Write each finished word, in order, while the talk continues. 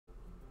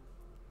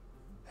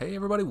Hey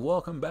everybody,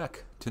 welcome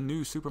back to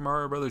New Super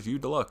Mario Bros. U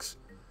Deluxe.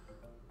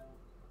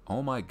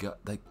 Oh my god,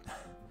 like,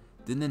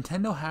 did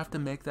Nintendo have to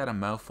make that a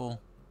mouthful?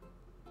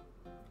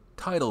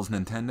 Titles,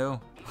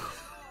 Nintendo.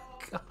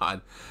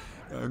 God,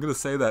 I'm gonna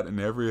say that in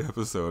every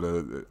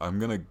episode. I'm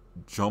gonna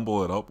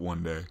jumble it up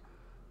one day.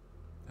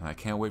 And I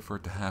can't wait for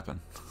it to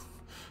happen.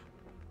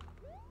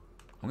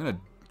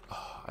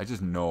 I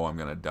just know I'm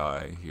gonna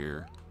die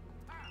here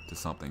to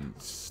something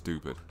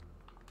stupid.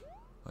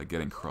 Like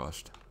getting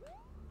crushed.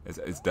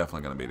 It's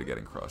definitely going to be to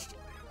getting crushed.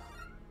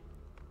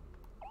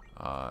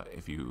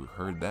 If you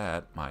heard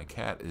that, my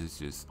cat is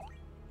just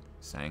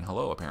saying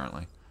hello,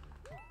 apparently.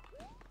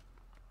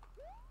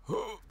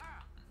 Just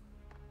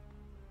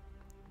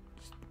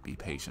be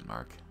patient,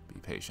 Mark.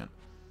 Be patient.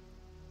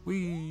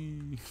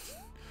 Whee!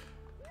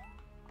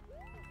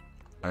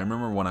 I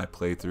remember when I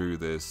played through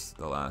this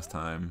the last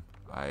time,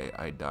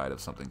 I died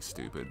of something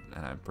stupid,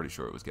 and I'm pretty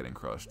sure it was getting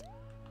crushed.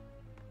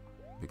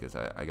 Because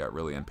I got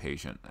really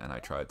impatient, and I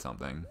tried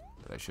something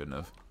that I shouldn't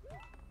have.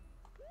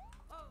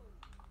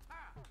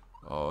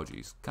 Oh,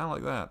 jeez. Kind of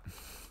like that.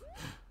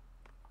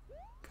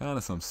 Kind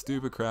of some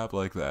stupid crap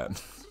like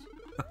that.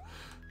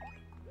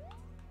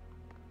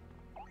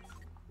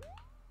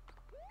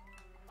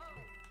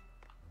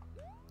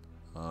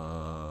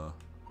 Oh,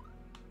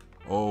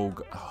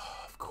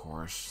 of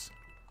course.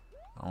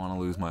 I don't want to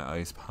lose my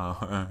ice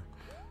power.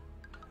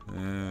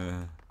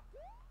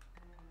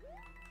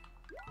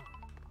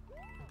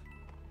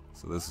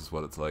 So this is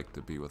what it's like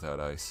to be without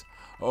ice.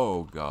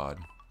 Oh god.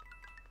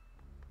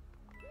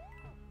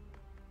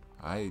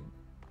 I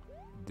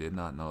did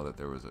not know that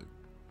there was a...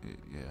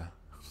 Yeah.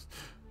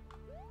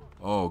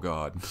 Oh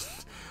god.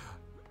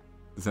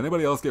 Does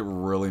anybody else get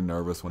really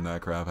nervous when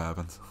that crap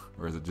happens?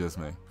 Or is it just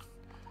me?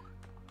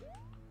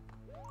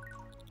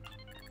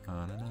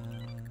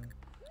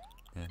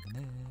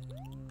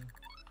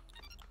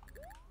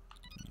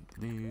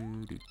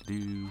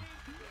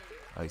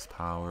 Ice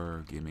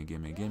power. Gimme,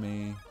 gimme,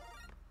 gimme.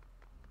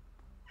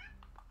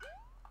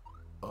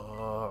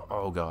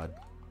 Oh god.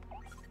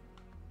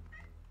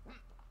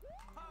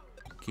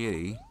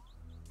 Kitty,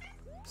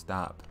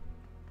 stop.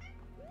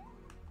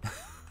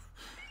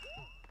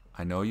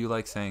 I know you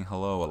like saying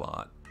hello a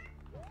lot,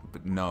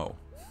 but no.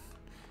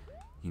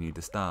 You need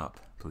to stop,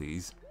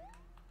 please.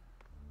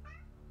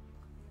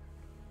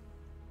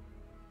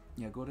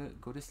 Yeah, go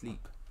to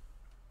sleep.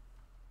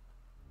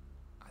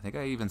 I think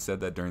I even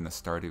said that during the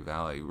Stardew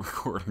Valley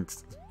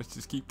recordings. I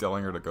just keep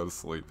telling her to go to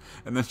sleep,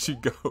 and then she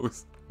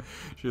goes.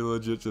 She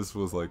legit just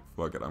was like,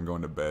 fuck it, I'm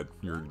going to bed.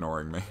 You're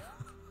ignoring me.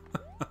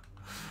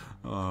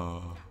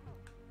 Oh.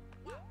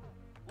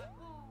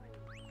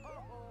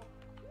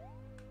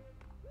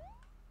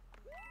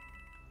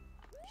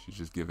 She's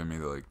just giving me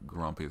the like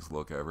grumpiest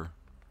look ever.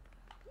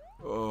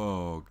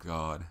 Oh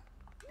god.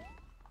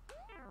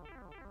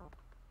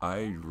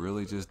 I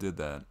really just did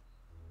that.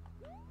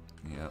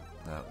 Yep,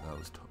 that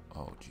was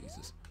oh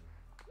Jesus.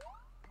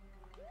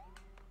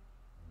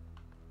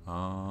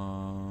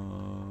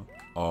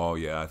 Oh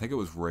yeah, I think it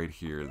was right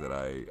here that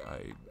I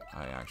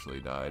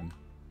actually died.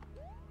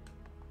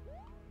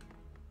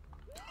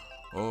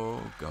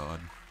 Oh god.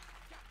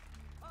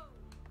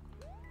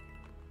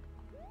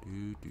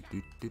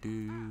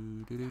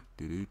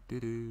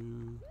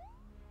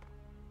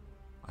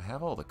 I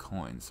have all the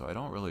coins, so I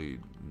don't really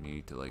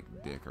need to like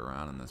dick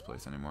around in this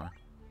place anymore.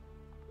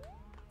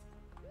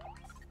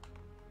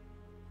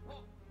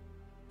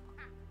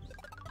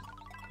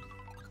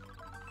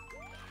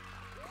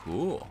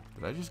 Cool.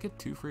 Did I just get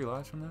 2 free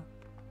lives from that?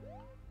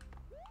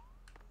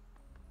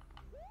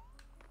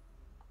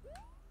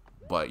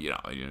 But, you know,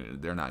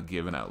 they're not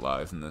giving out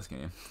lives in this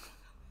game.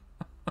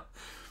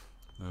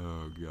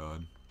 Oh,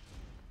 God.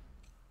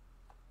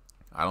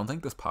 I don't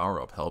think this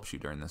power-up helps you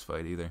during this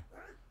fight either.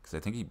 Because I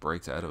think he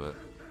breaks out of it.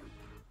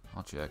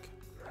 I'll check.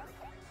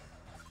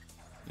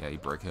 Yeah, he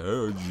breaks out.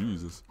 Oh,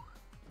 Jesus.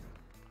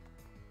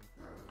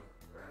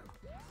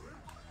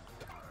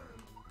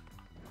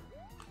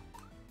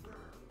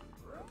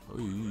 Oh,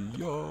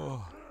 yeah.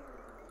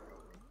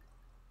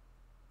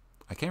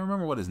 I can't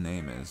remember what his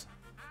name is.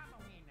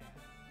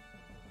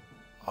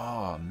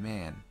 Oh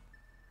man,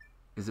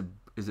 is it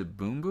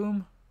Boom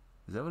Boom?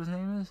 Is that what his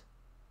name is?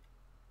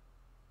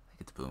 I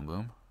think it's Boom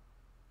Boom.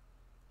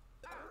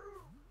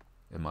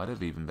 It might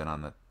have even been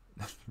on the.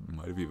 It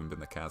might have even been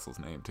the castle's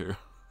name too.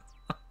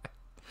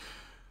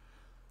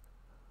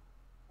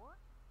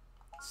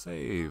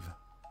 Save.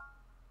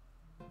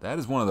 That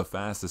is one of the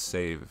fastest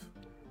save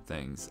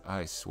things.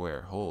 I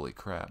swear. Holy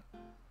crap!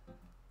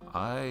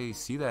 I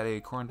see that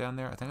acorn down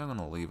there. I think I'm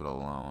gonna leave it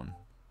alone.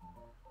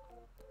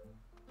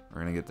 We're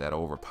gonna get that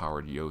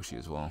overpowered Yoshi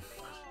as well.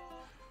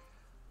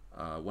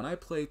 When I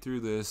played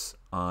through this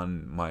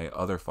on my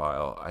other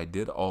file, I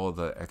did all of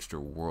the extra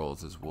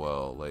worlds as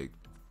well. Like,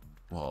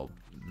 well,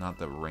 not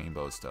the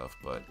rainbow stuff,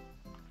 but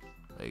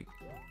like,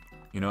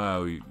 you know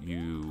how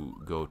you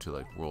go to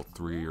like World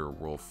 3 or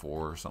World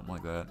 4 or something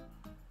like that?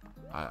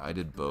 I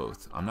did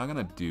both. I'm not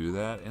gonna do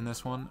that in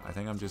this one. I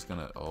think I'm just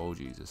gonna. Oh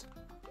Jesus.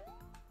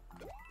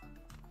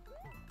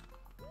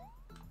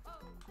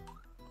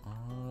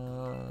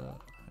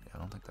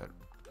 that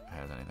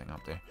has anything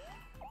up there.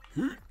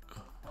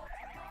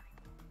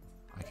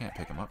 I can't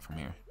pick him up from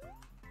here.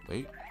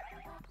 Wait.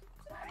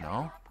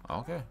 No?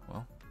 Okay,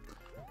 well.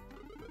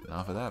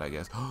 Enough of that, I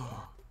guess.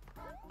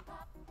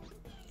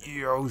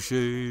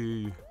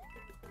 Yoshi!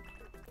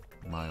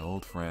 My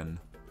old friend.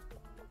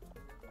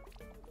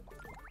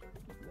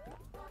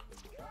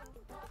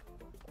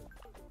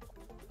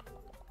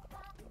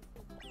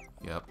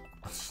 Yep.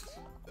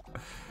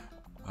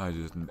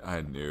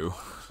 I knew.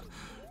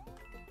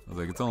 I was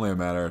like, it's only a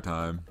matter of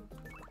time.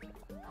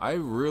 I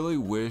really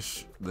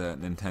wish that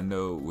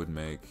Nintendo would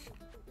make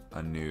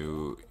a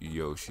new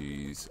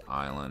Yoshi's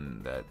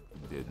Island that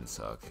didn't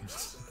suck.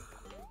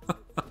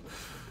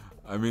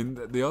 I mean,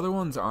 the other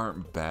ones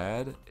aren't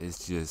bad.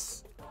 It's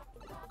just,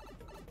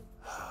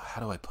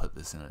 how do I put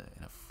this in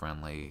a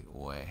friendly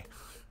way?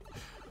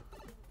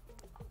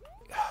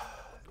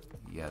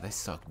 Yeah, they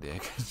suck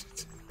dick.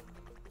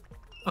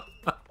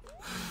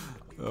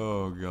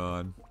 Oh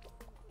god.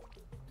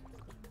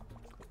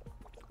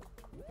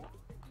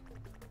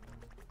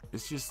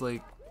 It's just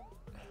like,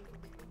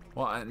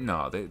 well,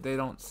 no, they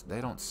don't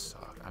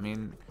suck. I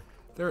mean,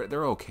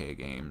 they're okay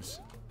games.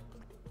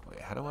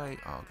 Wait, how do I?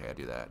 Oh, okay, I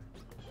do that.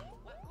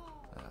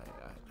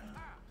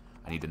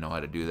 I need to know how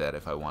to do that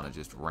if I want to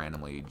just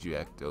randomly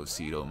eject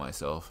Ocido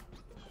myself.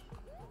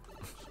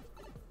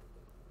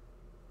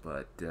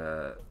 But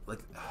like,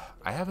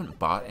 I haven't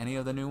bought any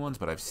of the new ones,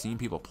 but I've seen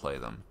people play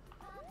them,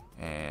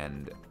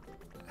 and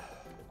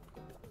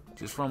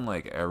just from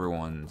like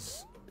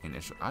everyone's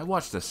initial, I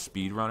watched a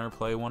speedrunner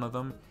play one of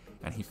them,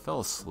 and he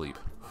fell asleep.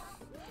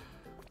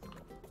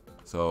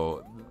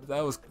 So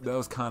that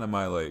was kind of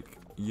my like,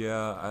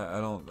 yeah,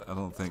 I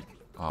don't think.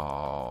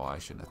 Oh, I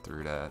shouldn't have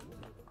threw that.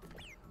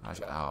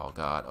 Oh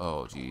god.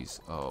 Oh jeez.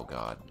 Oh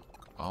god.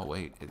 Oh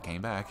wait, it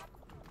came back.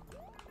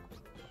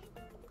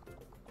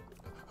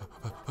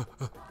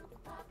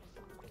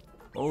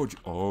 Oh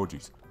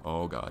jeez.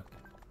 Oh god.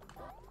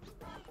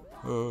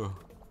 Oh.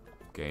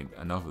 Okay,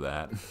 enough of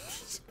that.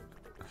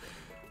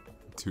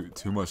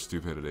 Too much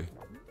stupidity.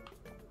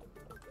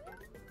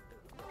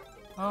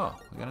 Oh,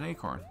 we got an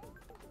acorn.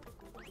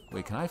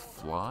 Wait, can I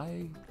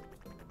fly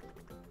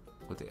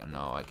with the?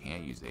 No, I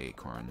can't use the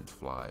acorn to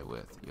fly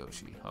with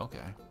Yoshi. Okay.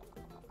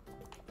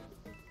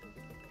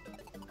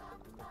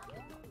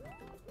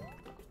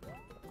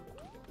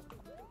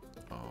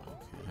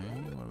 Okay,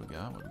 what do we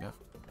got? What do we got?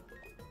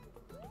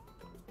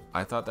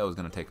 I thought that was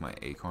gonna take my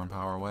acorn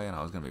power away, and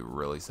I was gonna be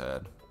really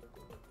sad.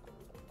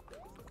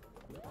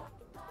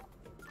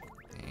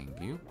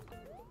 Thank you.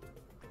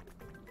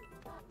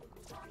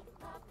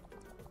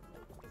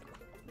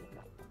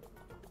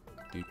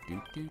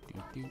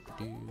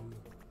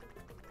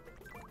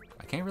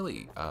 I can't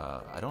really,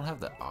 I don't have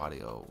the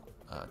audio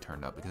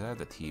turned up because I have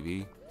the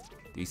TV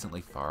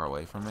decently far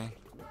away from me.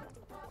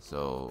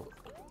 So,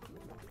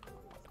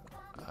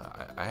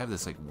 I have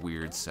this like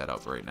weird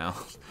setup right now.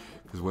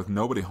 Because with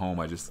nobody home,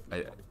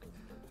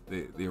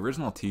 the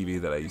original TV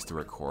that I used to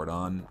record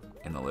on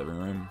in the living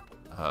room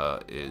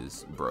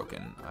is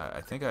broken.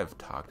 I think I've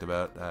talked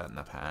about that in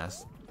the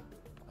past.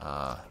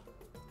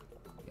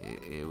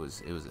 It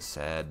was a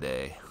sad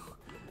day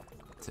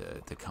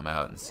to come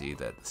out and see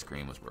that the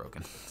screen was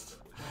broken.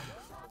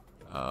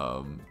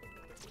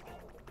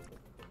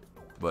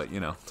 But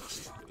you know,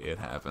 it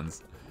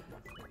happens.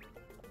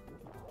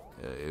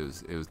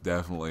 It was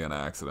definitely an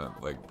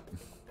accident. Like,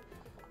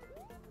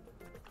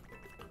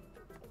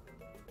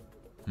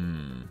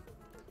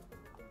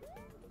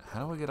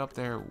 how do I get up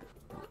there?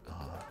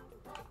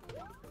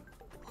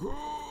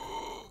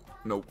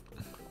 Nope.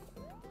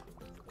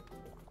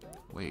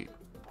 Wait,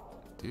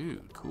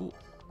 dude, cool.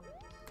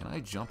 Can I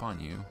jump on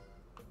you?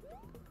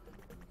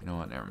 You know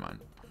what? Never mind.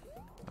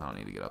 I don't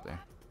need to get up there.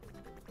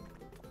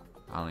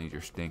 I don't need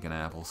your stinking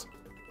apples.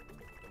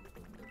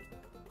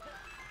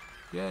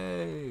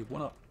 Yay!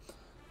 1 up.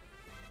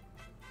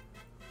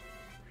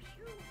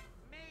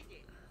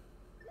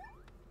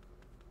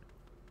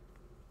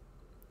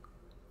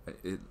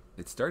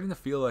 It's starting to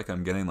feel like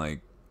I'm getting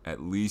like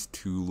at least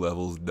 2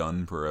 levels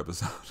done per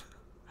episode.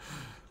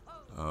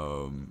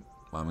 I'm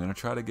gonna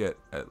try to get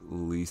at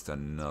least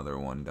another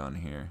one done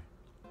here.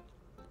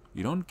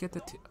 You don't get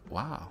the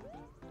wow.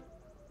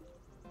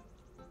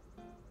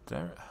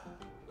 I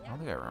don't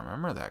think I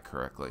remember that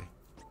correctly.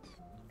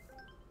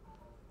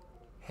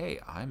 Hey,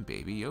 I'm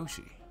Baby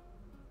Yoshi.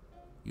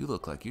 You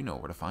look like you know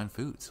where to find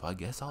food, so I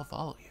guess I'll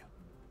follow you.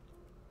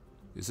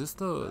 Is this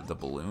the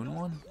balloon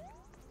one?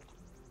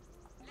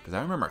 Because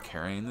I remember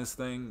carrying this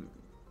thing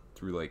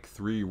through like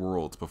 3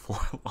 worlds before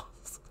I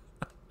lost.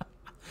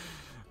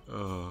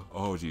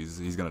 Oh jeez,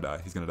 he's gonna die.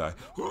 He's gonna die.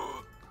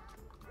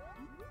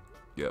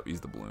 Yep,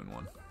 he's the balloon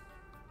one.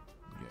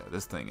 Yeah,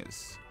 this thing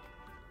is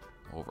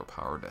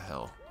overpowered to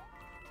hell.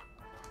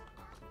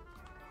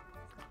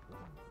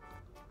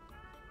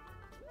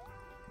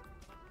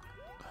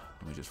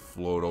 Let me just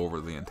float over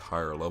the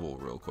entire level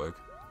real quick.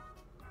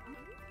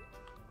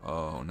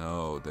 Oh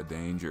no, the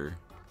danger.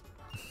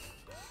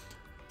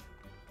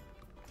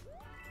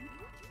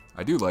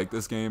 I do like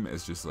this game.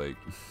 It's just like,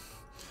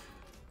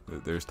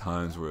 There's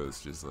times where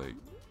it's just like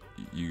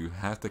you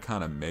have to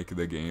kind of make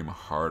the game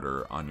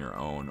harder on your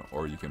own,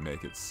 or you can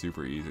make it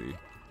super easy.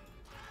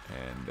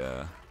 And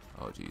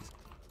oh jeez,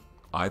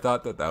 I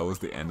thought that was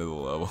the end of the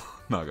level.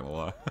 Not gonna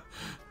lie.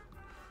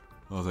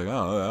 I was like,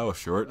 oh, that was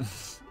short.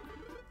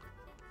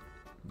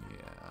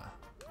 Yeah.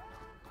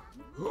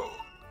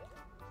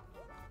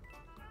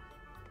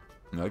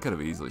 I could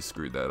have easily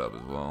screwed that up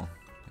as well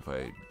if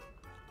I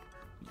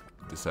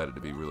decided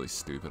to be really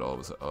stupid all of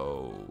a sudden.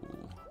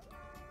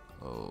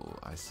 Oh,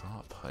 I saw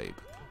a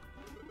pipe.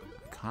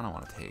 I kind of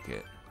want to take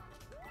it.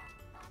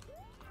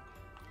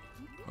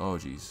 Oh,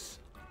 jeez.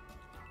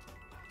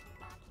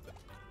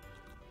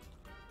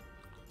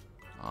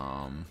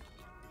 How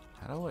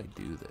do I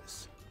do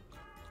this?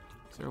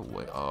 Is there a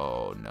way?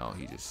 Oh no,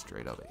 he just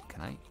straight up.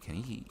 Can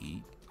he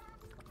eat?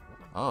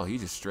 Oh, he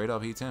just straight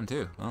up eats him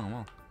too. Oh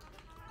well.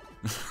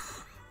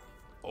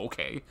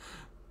 Okay.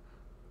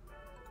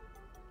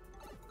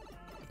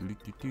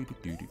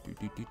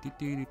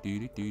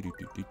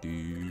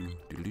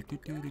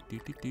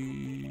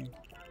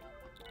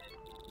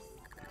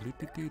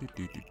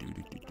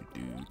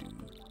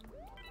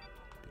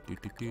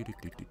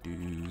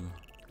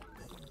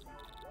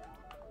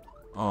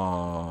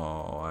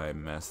 Oh, I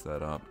messed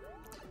that up.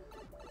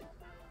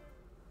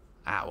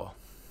 Ow.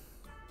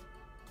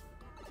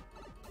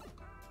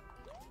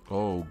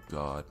 Oh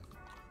god.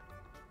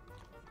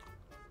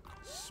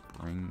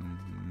 Spring.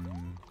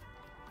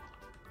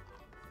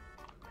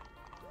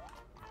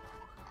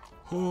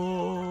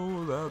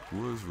 Oh, that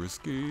was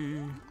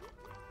risky.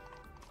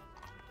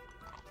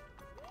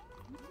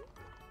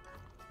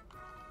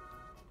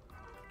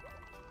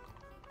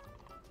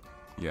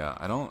 Yeah,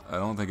 I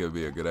don't think it would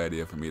be a good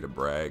idea for me to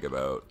brag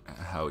about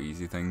how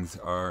easy things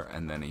are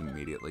and then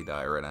immediately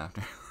die right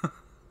after.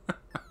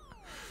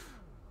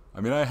 I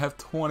mean, I have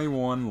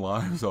 21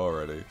 lives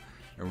already,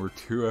 and we're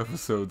 2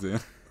 episodes in.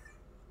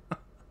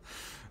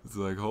 It's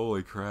like,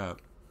 holy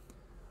crap.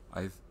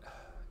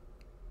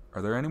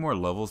 Are there any more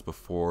levels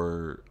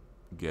before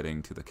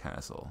getting to the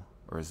castle?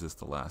 Or is this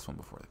the last one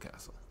before the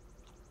castle?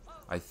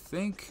 I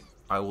think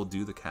I will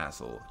do the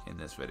castle in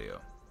this video,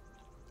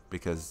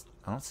 because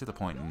I don't see the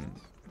point in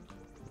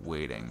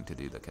waiting to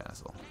do the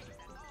castle.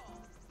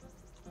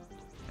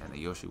 And the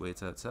Yoshi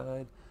waits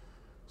outside,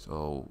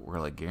 so we're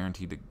like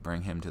guaranteed to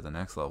bring him to the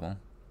next level.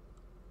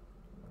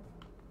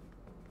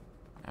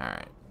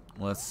 Alright,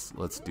 let's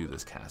do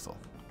this castle.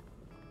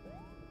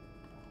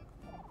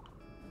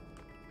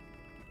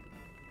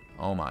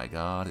 Oh my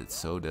god, it's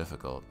so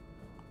difficult.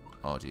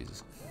 Oh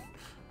Jesus.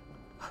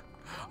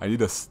 I need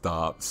to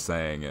stop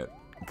saying it,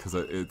 because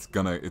it's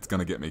gonna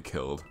get me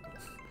killed.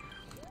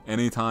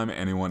 Anytime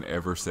anyone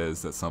ever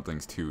says that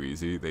something's too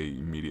easy, they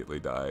immediately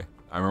die.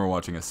 I remember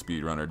watching a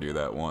speedrunner do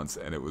that once,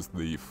 and it was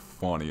the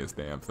funniest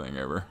damn thing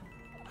ever.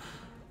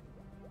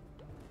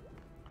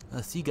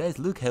 See guys,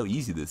 look how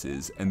easy this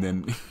is. And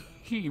then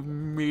he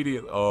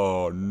immediately...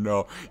 Oh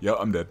no. Yeah,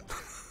 I'm dead.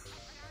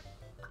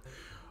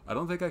 I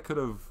don't think I could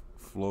have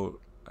float,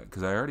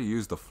 because I already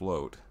used the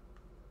float.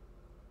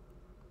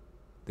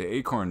 The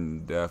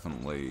acorn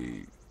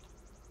definitely...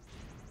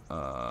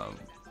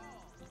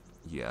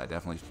 yeah, I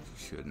definitely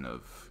shouldn't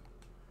have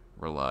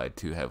relied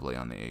too heavily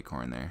on the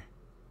acorn there.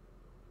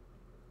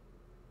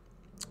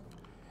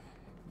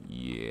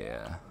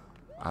 Yeah,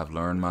 I've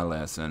learned my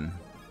lesson.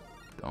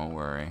 Don't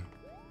worry.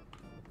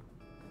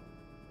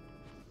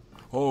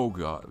 Oh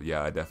god,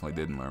 yeah, I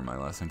definitely didn't learn my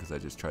lesson because I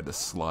just tried to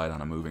slide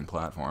on a moving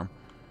platform.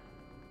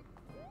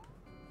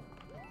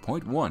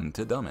 Point 1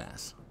 to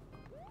dumbass.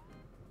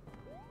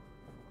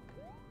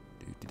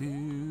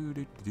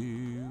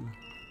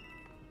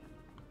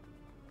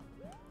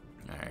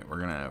 Alright, we're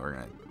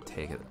gonna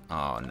take it.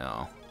 Oh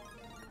no.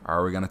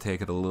 Are we gonna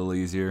take it a little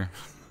easier?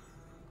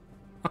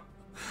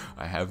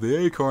 I have the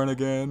acorn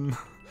again.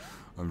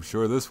 I'm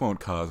sure this won't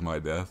cause my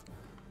death.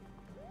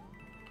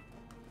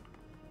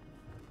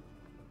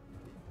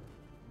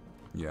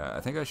 Yeah,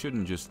 I think I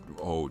shouldn't just...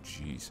 Oh,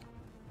 jeez.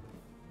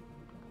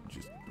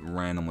 Just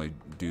randomly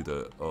do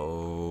the...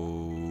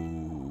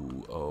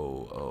 Oh,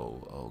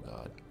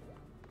 God.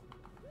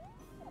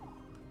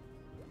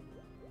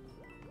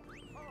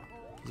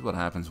 This is what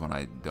happens when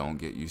I don't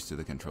get used to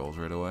the controls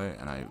right away,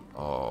 and I...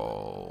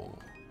 Oh...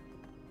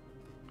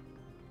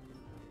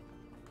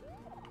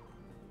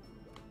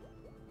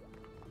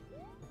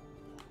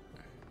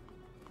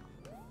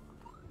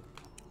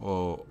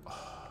 Oh...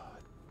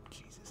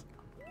 Jesus.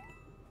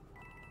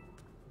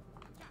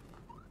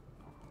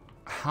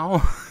 How...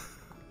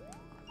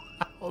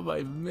 How am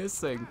I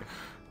missing?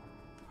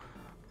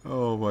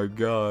 Oh my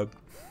god.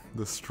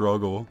 The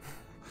struggle.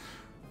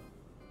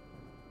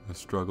 The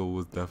struggle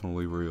was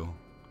definitely real.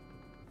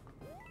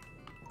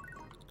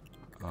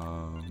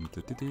 Oh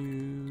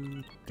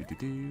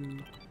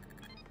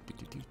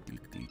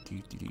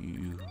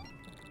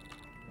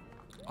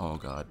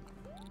god.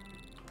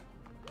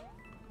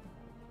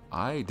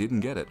 I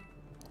didn't get it.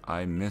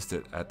 I missed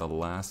it at the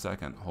last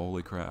second.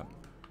 Holy crap.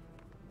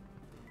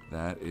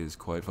 That is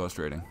quite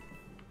frustrating.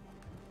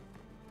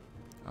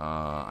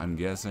 I'm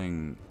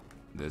guessing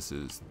this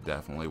is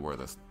definitely where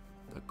the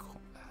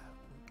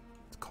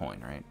It's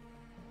coin, right?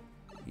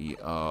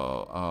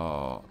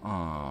 Oh.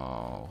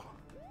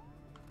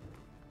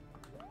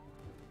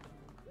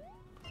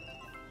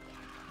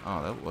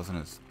 Oh, that wasn't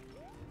as...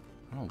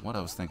 I don't know what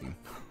I was thinking.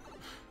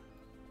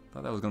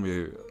 Thought that was going to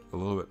be a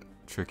little bit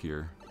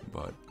trickier,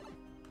 but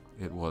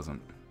it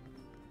wasn't.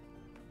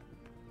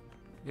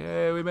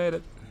 Yay, we made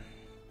it!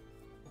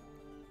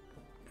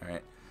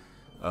 Alright.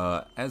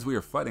 As we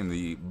are fighting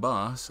the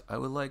boss, I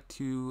would like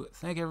to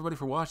thank everybody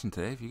for watching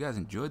today. If you guys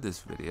enjoyed this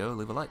video,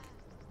 leave a like,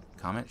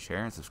 comment,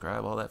 share, and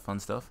subscribe, all that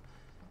fun stuff.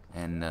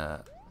 And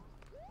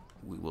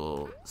we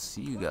will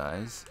see you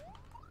guys...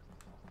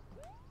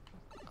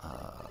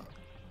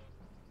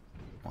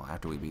 well,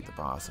 after we beat the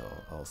boss,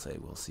 I'll say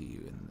we'll see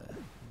you in the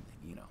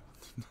you know.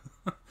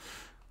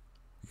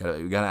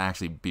 we gotta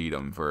actually beat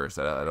him first.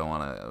 I don't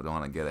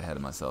wanna get ahead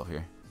of myself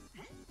here.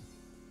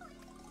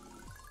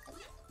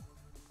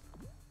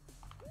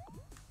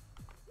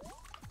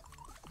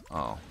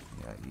 Oh,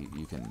 yeah,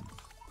 you can...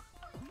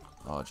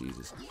 Oh,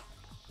 Jesus.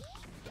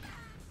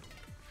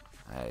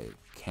 I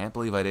can't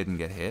believe I didn't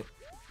get hit.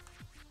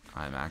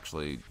 I'm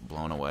actually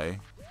blown away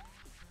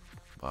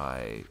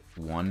by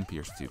one,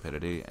 pure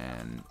stupidity,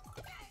 and...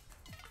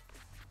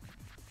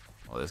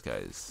 Well, this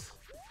guy's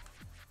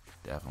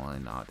definitely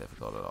not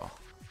difficult at all.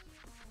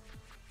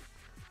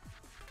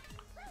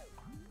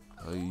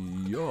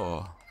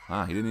 Yeah.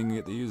 Ah, he didn't even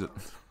get to use it.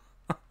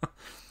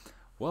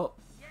 Well,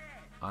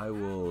 I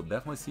will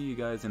definitely see you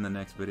guys in the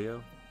next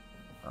video.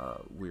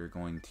 We're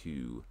going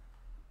to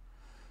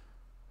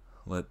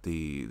let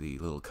the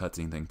little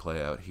cutscene thing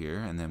play out here,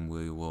 and then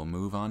we will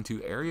move on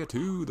to Area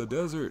 2, the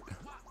desert.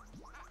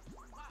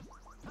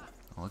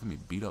 Oh, look at me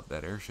beat up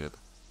that airship.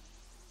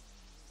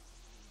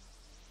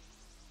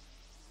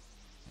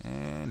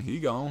 And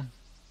he gone.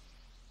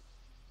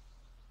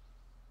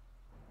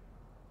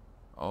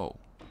 Oh,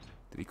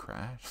 did he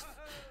crash?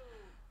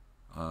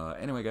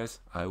 Anyway, guys,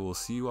 I will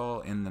see you all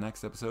in the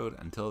next episode.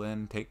 Until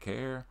then, take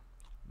care.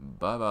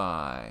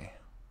 Bye-bye.